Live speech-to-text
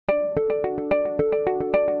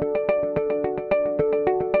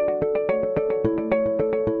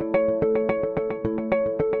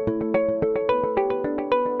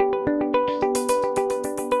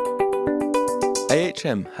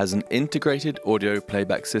AHM has an integrated audio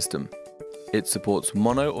playback system. It supports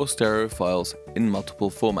mono or stereo files in multiple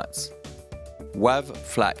formats. WAV,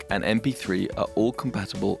 FLAC and MP3 are all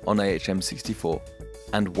compatible on AHM 64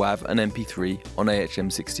 and WAV and MP3 on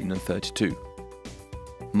AHM 16 and 32.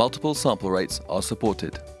 Multiple sample rates are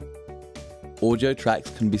supported. Audio tracks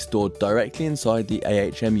can be stored directly inside the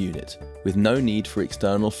AHM unit with no need for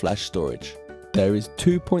external flash storage. There is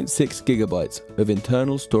 2.6 GB of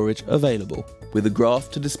internal storage available, with a graph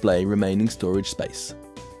to display remaining storage space.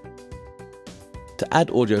 To add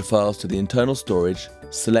audio files to the internal storage,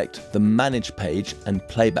 select the Manage page and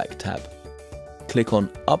Playback tab. Click on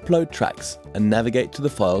Upload Tracks and navigate to the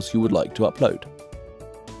files you would like to upload.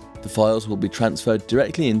 The files will be transferred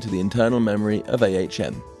directly into the internal memory of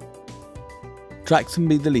AHM. Tracks can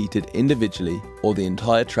be deleted individually or the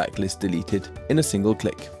entire track list deleted in a single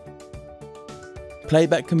click.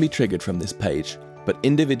 Playback can be triggered from this page, but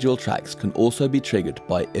individual tracks can also be triggered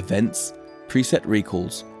by events, preset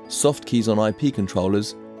recalls, soft keys on IP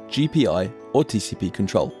controllers, GPI or TCP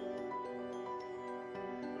control.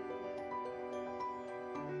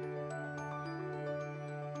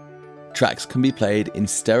 Tracks can be played in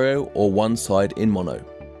stereo or one side in mono.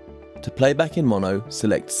 To play back in mono,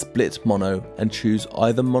 select Split Mono and choose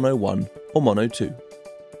either Mono 1 or Mono 2.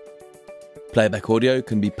 Playback audio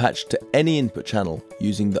can be patched to any input channel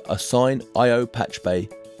using the Assign I/O patch bay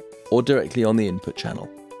or directly on the input channel.